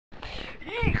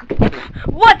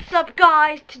What's up,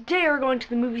 guys? Today we're going to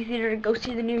the movie theater to go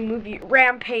see the new movie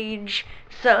Rampage,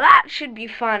 so that should be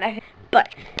fun.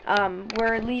 But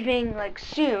we're leaving like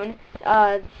soon.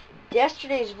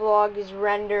 Yesterday's vlog is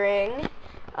rendering.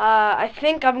 I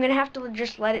think I'm gonna have to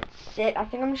just let it sit. I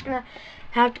think I'm just gonna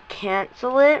have to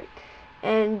cancel it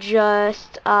and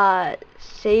just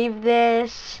save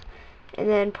this and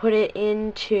then put it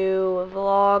into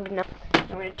vlog. Now I'm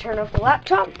gonna turn off the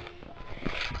laptop.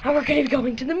 And we're gonna be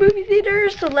going to the movie theater,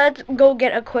 so let's go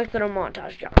get a quick little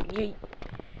montage, y'all. Yeet.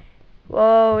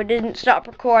 Whoa, it didn't stop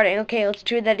recording. Okay, let's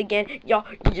do that again. Y'all.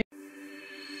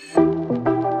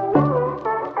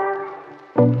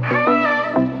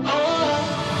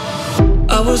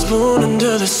 I was born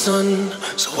under the sun,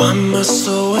 so why am I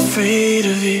so afraid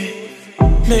of it?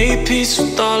 Made peace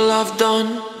with all I've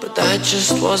done, but that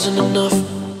just wasn't enough.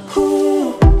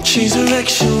 She's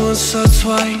erection once or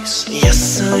twice.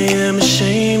 Yes, I am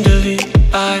ashamed of it.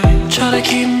 I try to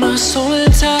keep my soul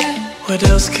intact. What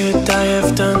else could I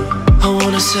have done? I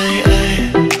wanna say,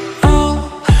 hey,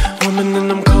 oh, woman,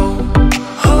 and I'm cold.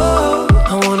 Oh,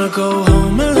 I wanna go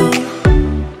home alone.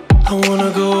 I wanna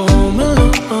go home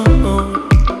alone.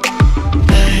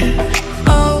 Hey,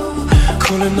 oh,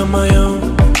 cooling on my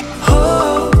own.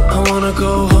 Oh, I wanna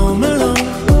go home alone.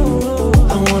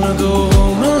 I wanna go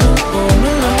home alone.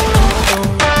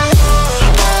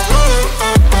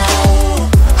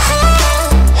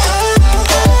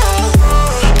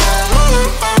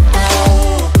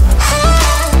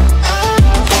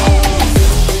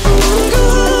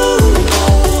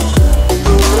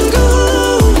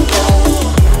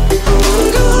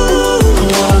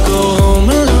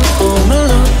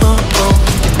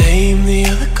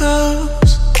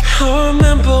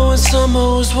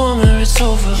 Summer was warmer, it's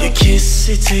over. Your kiss,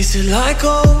 it tasted like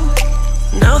gold.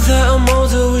 Now that I'm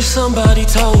older, wish somebody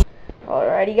told.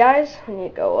 Alrighty, guys, we need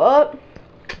to go up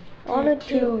on a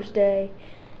Tuesday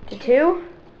to 2.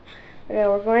 Okay,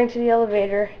 we're going to the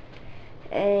elevator,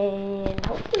 and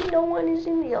hopefully no one is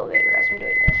in the elevator as I'm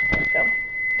doing this. Let's go.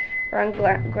 We're on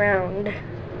ground.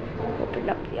 Open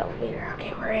up the elevator.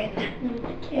 Okay, we're in.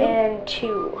 And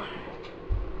 2.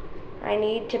 I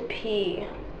need to pee.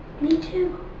 Me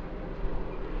too.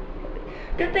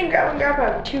 Good thing Grandma and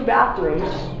Grandpa have 2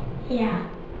 bathrooms. Yeah.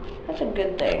 That's a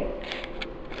good thing.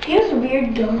 He has a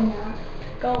weird going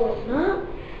Up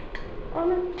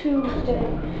on a Tuesday.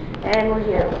 And we're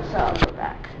here. What's up? We're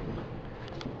back.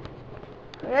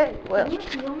 Okay, well. You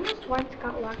almost once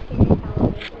got locked in the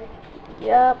elevator.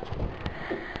 Yep.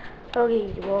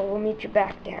 Okay, well, we'll meet you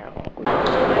back down.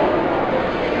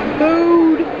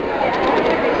 Food!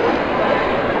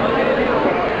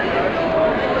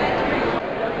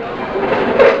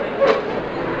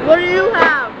 What do you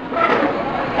have?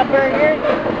 A burger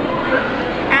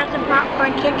and some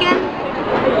popcorn chicken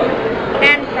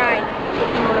and fries.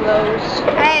 One of those.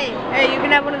 Hey, you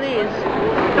can have one of these.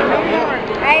 No more.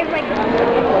 I have like 5 of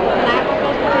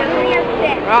those. I only have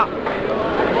 6. Oh.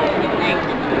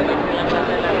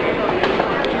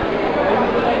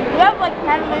 You have like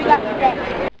 10, but you got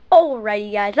 6.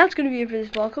 Alrighty, guys, that's gonna be it for this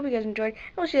vlog. Hope you guys enjoyed. And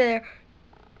we'll see you there.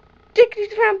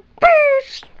 Dickie's from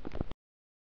Bears.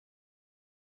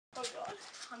 Oh god,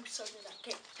 I'm so good.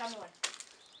 Okay, tell me one.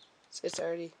 It's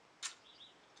already.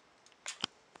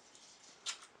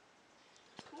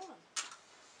 Come on.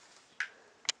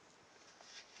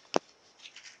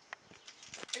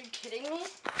 Are you kidding me?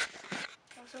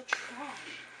 I'm so trash.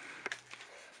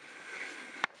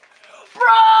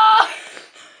 Bro!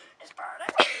 It's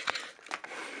burning.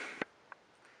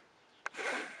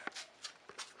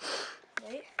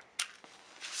 Wait.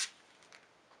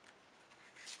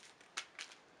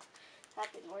 That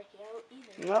didn't work out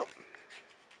either. Nope.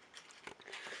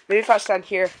 Maybe if I stand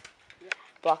here,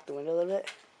 block the window a little bit.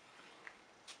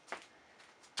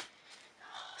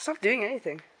 Stop doing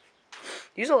anything.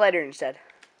 Use a lighter instead.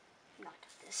 Not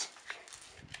this.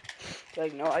 You're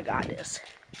like, no, I got this.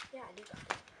 Yeah, I do got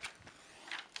it.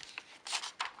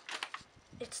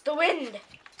 It's the wind.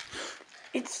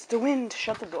 It's the wind.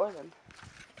 Shut the door then.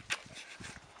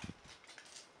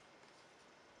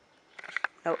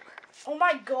 Nope. Oh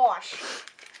my gosh.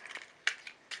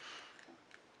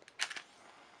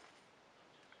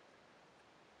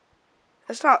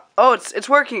 That's not. Oh, it's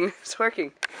working. It's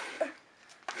working.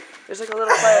 There's like a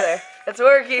little fire there. It's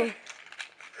working.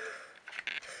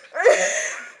 I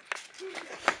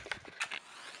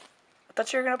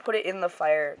thought you were gonna put it in the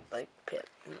fire like pit.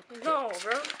 No,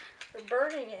 bro. We're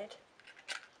burning it.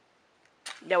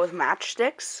 Yeah, with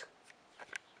matchsticks.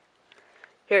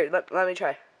 Here, let me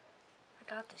try. I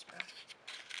got this, bro.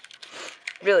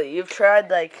 Really, you've tried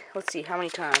like, let's see, how many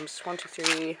times? 1, 2,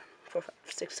 3, 4, 5,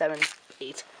 6, 7,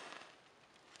 8.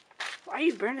 are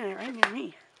you burning it right near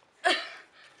me? Bruh.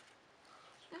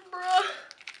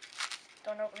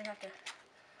 Don't know what we have to.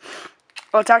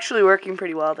 Oh, it's actually working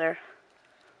pretty well there.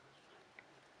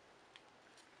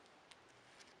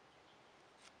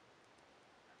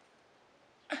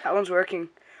 That one's working.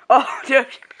 Oh, dude.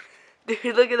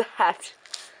 Dude, look at that.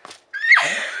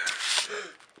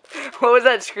 What was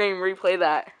that scream? Replay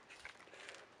that.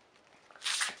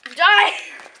 Die!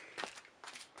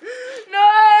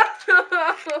 No!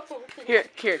 Here,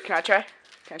 can I try?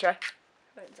 Can I try?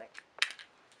 Wait a sec.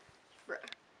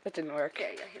 That didn't work. Yeah,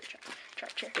 here, try.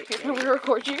 Wait, Here, let me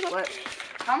record you. What?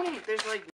 How many? There's like